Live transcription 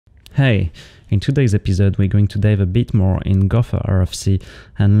Hey, in today's episode we're going to dive a bit more in Gopher RFC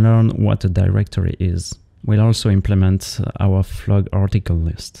and learn what a directory is. We'll also implement our flog article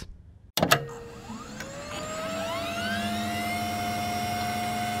list.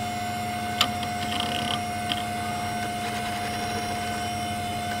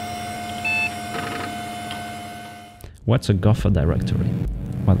 What's a Gopher directory?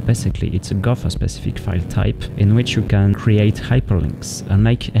 Well, basically it's a Gopher specific file type in which you can create hyperlinks.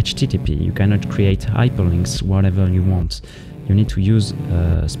 Unlike HTTP, you cannot create hyperlinks whatever you want. You need to use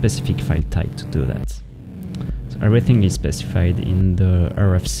a specific file type to do that. So everything is specified in the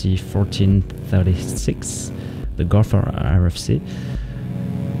RFC 1436, the Gopher RFC.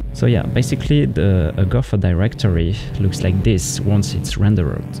 So yeah, basically a Gopher directory looks like this once it's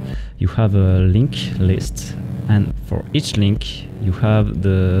rendered. You have a link list, and for each link you have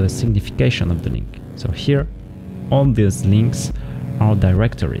the signification of the link. So here all these links are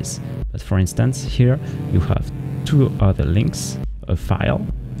directories, but for instance here you have two other links, a file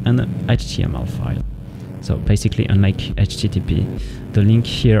and an HTML file. So basically, unlike HTTP, the link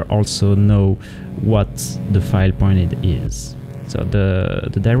here also know what the file pointed is. So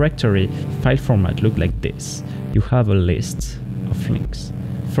the directory file format look like this. You have a list of links.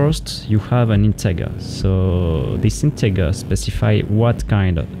 First, you have an integer. So this integer specifies what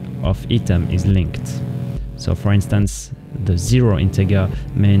kind of item is linked. So for instance, the 0 integer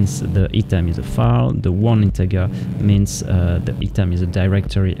means the item is a file, the 1 integer means the item is a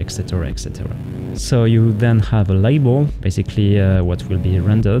directory, etc, etc. So you then have a label, basically what will be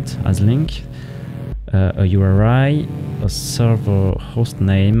rendered as link, a URI, a server host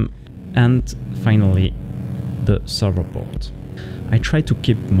name, and finally the server port. I try to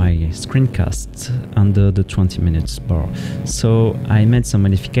keep my screencast under the 20 minutes bar, so I made some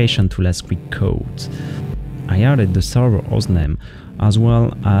modification to last week code. I added the server hostname as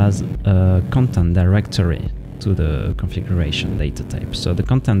well as a content directory to the configuration data type. So the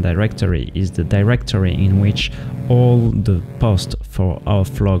content directory is the directory in which all the posts for our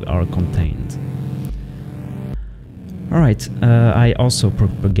flog are contained. Alright, I also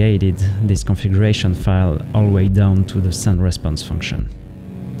propagated this configuration file all the way down to the send response function.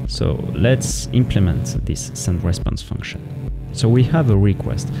 So let's implement this send response function. So we have a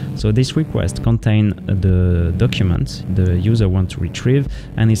request. So this request contains the document the user wants to retrieve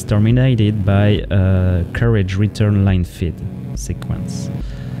and is terminated by a carriage return line feed sequence.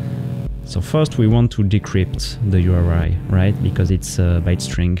 So first we want to decrypt the URI, right? Because it's a byte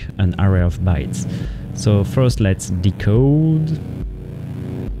string, an array of bytes. So first let's decode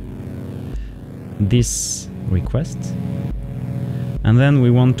this request, and then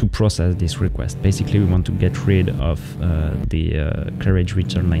we want to process this request. Basically we want to get rid of the carriage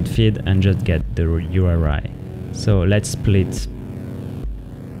return line feed and just get the URI. So let's split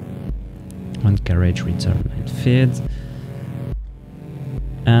on carriage return line feed,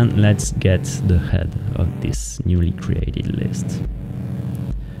 and let's get the head of this newly created list.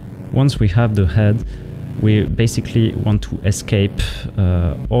 Once we have the head, we basically want to escape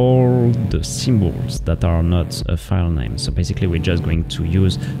all the symbols that are not a file name. So basically we're just going to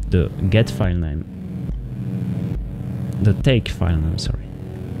use the get file name, the take file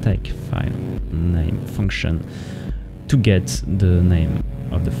name function to get the name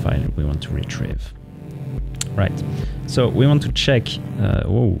of the file we want to retrieve. Right, so we want to check,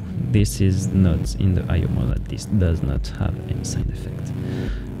 oh, this is not in the IO mode, this does not have any sign effect.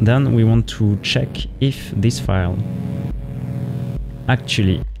 Then we want to check if this file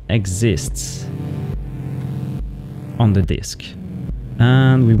actually exists on the disk.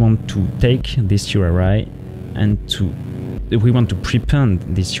 And we want to take this URI and we want to prepend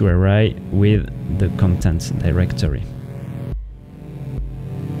this URI with the content directory.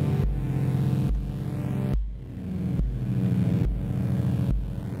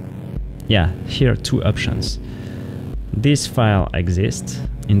 Yeah, here are two options. This file exists.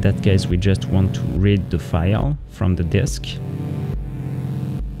 In that case, we just want to read the file from the disk.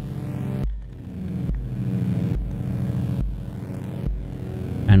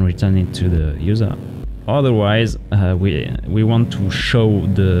 And return it to the user. Otherwise, we want to show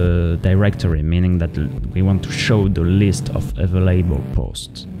the directory, meaning that we want to show the list of available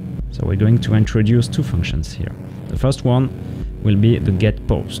posts. So we're going to introduce two functions here. The first one will be the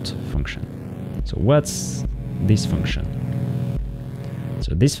getPost function. So what's this function?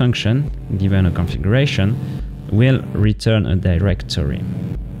 So this function, given a configuration, will return a directory.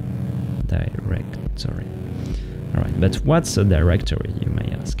 Alright, but what's a directory, you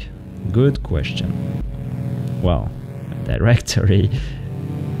may ask? Good question. Well, a directory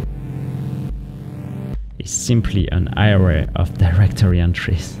is simply an array of directory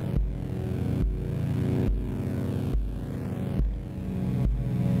entries.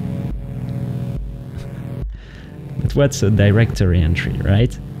 But what's a directory entry,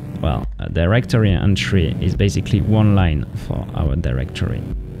 right? Well, a directory entry is basically one line for our directory.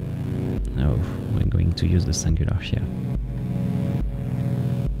 Oh, we're going to use the singular here.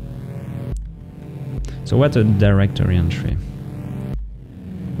 So what's a directory entry?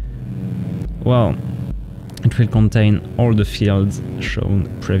 Well, it will contain all the fields shown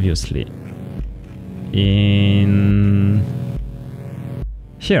previously in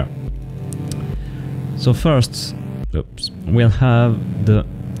here. So first, we'll have the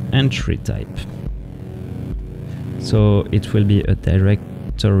entry type. So it will be a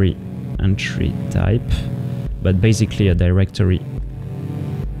directory entry type, but basically a directory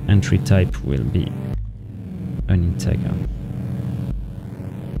entry type will be an integer.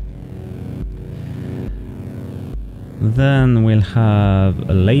 Then we'll have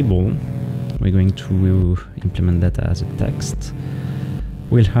a label. We're going to implement that as a text.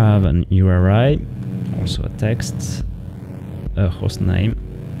 We'll have an URI, also a text, a host name,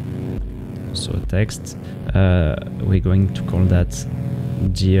 also a text. We're going to call that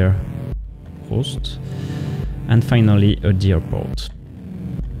dear host, and finally a dear port,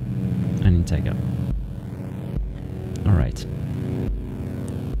 an integer. All right.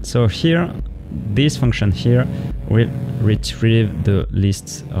 So here, this function here will retrieve the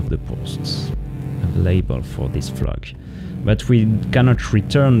list of the posts, a label for this flog. But we cannot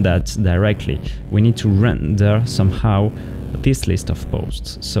return that directly. We need to render somehow this list of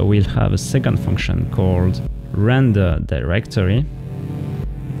posts. So we'll have a second function called render directory.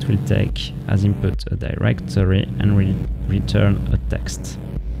 It will take as input a directory and will return a text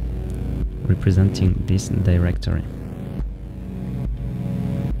representing this directory.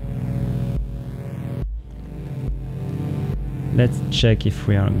 Let's check if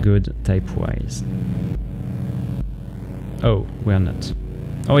we are good type-wise. Oh, we are not.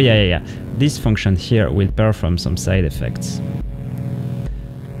 Oh yeah. This function here will perform some side effects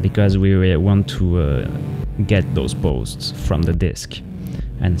because we want to get those posts from the disk.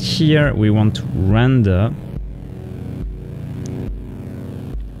 And here we want to render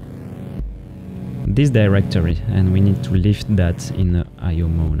this directory, and we need to lift that in the IO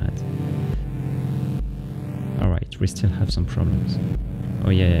monad. Alright, we still have some problems.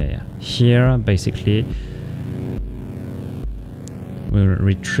 Oh yeah. Here, basically, we'll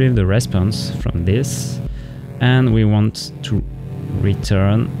retrieve the response from this, and we want to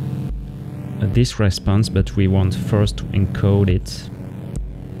return this response, but we want first to encode it.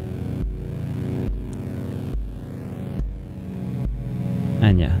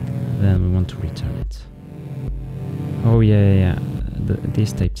 And yeah, then we want to return it. Oh yeah.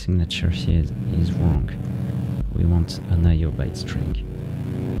 This type signature here is wrong. We want an IO byte string.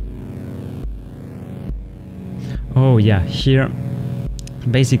 Oh yeah, here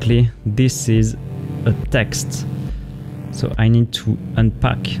basically this is a text. So I need to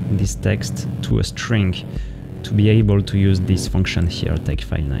unpack this text to a string to be able to use this function here, take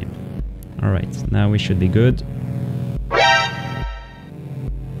file name. Alright, now we should be good.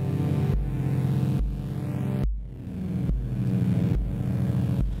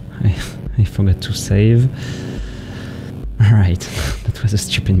 I forgot to save. Alright, that was a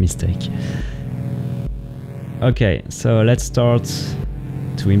stupid mistake. Okay, so let's start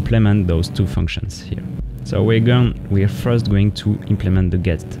to implement those two functions here. So we're first going to implement the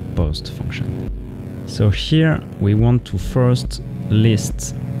get post function. So here we want to first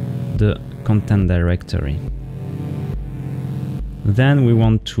list the content directory. Then we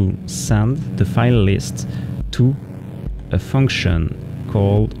want to send the file list to a function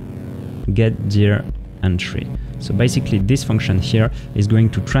called getDirEntry. So basically this function here is going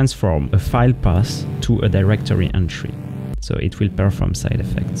to transform a file path to a directory entry. So it will perform side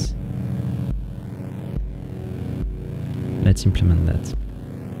effects. Let's implement that.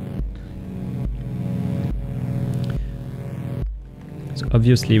 So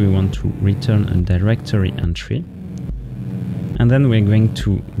obviously we want to return a directory entry, and then we're going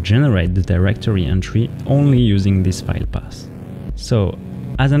to generate the directory entry only using this file path. So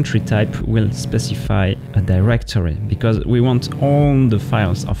as entry type, we'll specify a directory because we want all the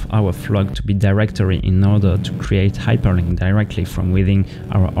files of our flog to be directory in order to create hyperlink directly from within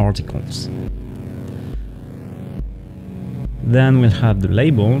our articles. Then we'll have the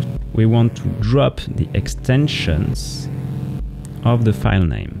label. We want to drop the extensions of the file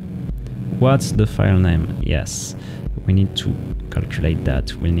name. What's the file name? Yes, we need to calculate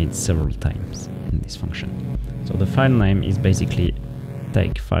that. We'll need several times in this function. So the file name is basically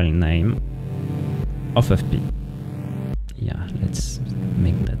take file name of FP. Yeah, let's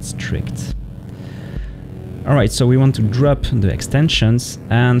make that strict. Alright, so we want to drop the extensions,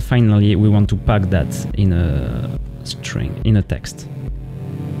 and finally we want to pack that in a string, in a text.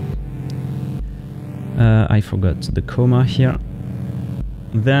 I forgot the comma here.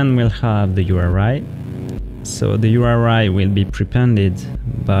 Then we'll have the URI. So the URI will be prepended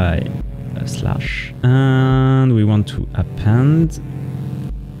by a slash, and we want to append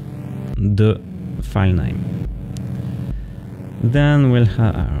the file name. Then we'll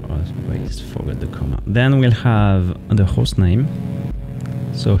have, forgot the comma. Then we'll have the host name.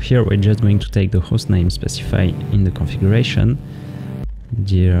 So here we're just going to take the host name specified in the configuration.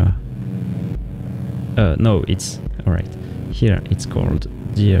 Dear, no, it's all right. Here it's called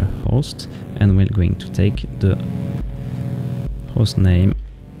dear host, and we're going to take the host name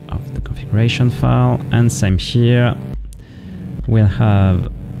of the configuration file, and same here. We'll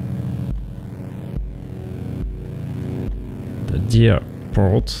have the dear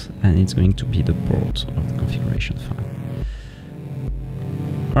port, and it's going to be the port of the configuration file.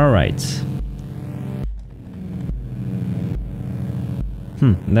 All right.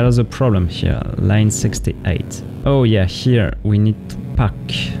 There's a problem here, line 68. Oh yeah, here we need to pack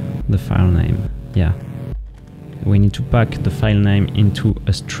the file name. Yeah, we need to pack the file name into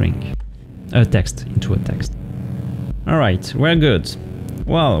a string, a text, into a text. All right, we're good.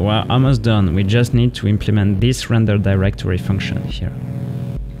 Well, we're almost done. We just need to implement this render directory function here.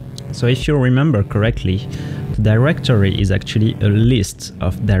 So if you remember correctly, the directory is actually a list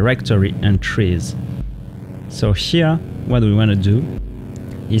of directory entries. So here, what we want to do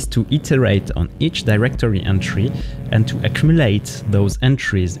is to iterate on each directory entry and to accumulate those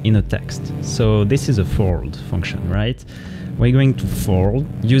entries in a text. So this is a fold function, right? We're going to fold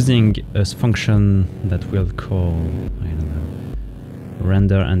using a function that we'll call, I don't know,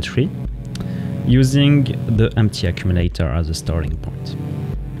 render entry, using the empty accumulator as a starting point.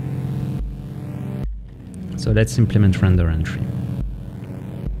 So let's implement render entry.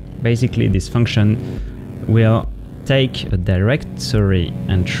 Basically, this function will take a directory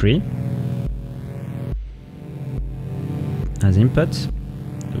entry as input,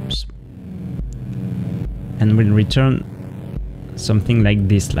 oops, and will return something like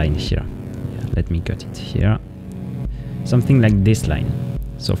this line here. Yeah, let me cut it here. Something like this line.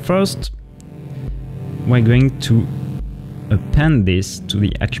 So first, we're going to append this to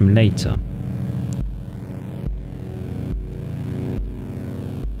the accumulator.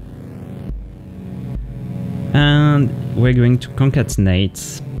 And we're going to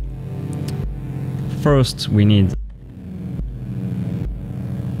concatenate. First, we need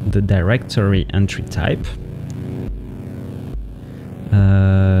the directory entry type.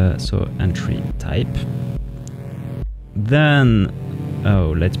 So entry type. Then,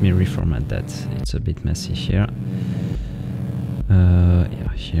 oh, let me reformat that. It's a bit messy here.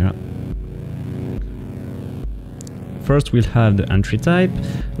 Yeah, here. First, we'll have the entry type.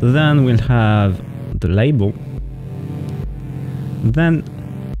 Then we'll have the label. Then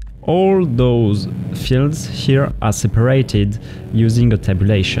all those fields here are separated using a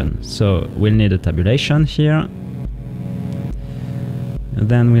tabulation. So we'll need a tabulation here.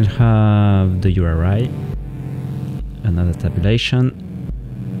 Then we'll have the URI, another tabulation,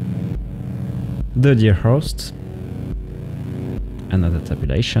 the dear host, another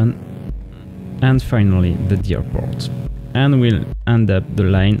tabulation, and finally the dear port. And we'll end up the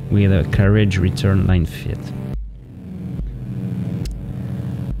line with a carriage return line feed.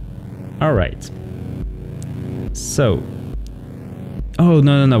 All right. So, oh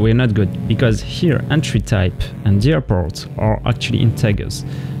no, we're not good, because here entry type and dear port are actually integers.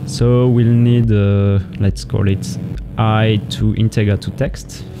 So we'll need let's call it I to integer to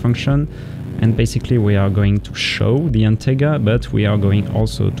text function, and basically we are going to show the integer, but we are going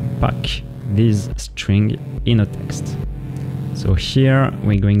also to pack this string in a text. So here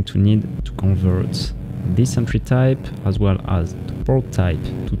we're going to need to convert this entry type as well as the port type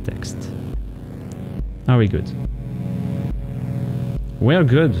to text. Are we good? We're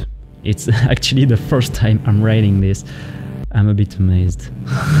good. It's actually the first time I'm writing this. I'm a bit amazed.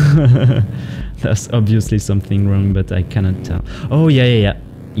 There's obviously something wrong, but I cannot tell. Oh, yeah.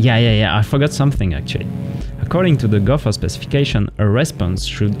 I forgot something actually. According to the Gopher specification, a response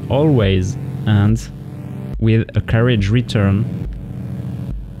should always end with a carriage return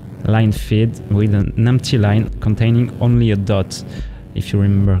line feed with an empty line containing only a dot. If you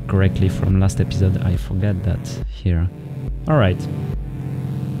remember correctly from last episode, I forgot that here. Alright.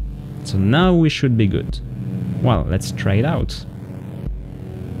 So now we should be good. Well, let's try it out.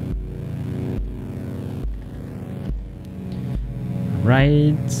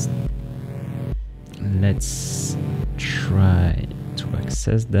 Right. Let's try to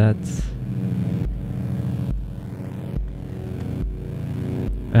access that.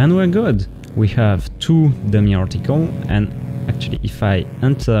 And we're good. we have 2 dummy articles, and actually if I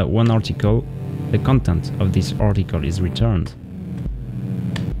enter one article, the content of this article is returned.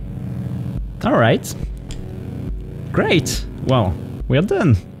 Alright, great, well, we're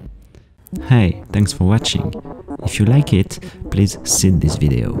done. Hey, thanks for watching. If you like it, please seed this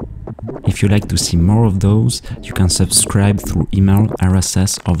video. If you like to see more of those, you can subscribe through email,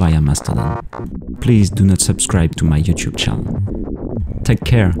 RSS or via Mastodon. Please do not subscribe to my YouTube channel. Take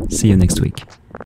care, see you next week.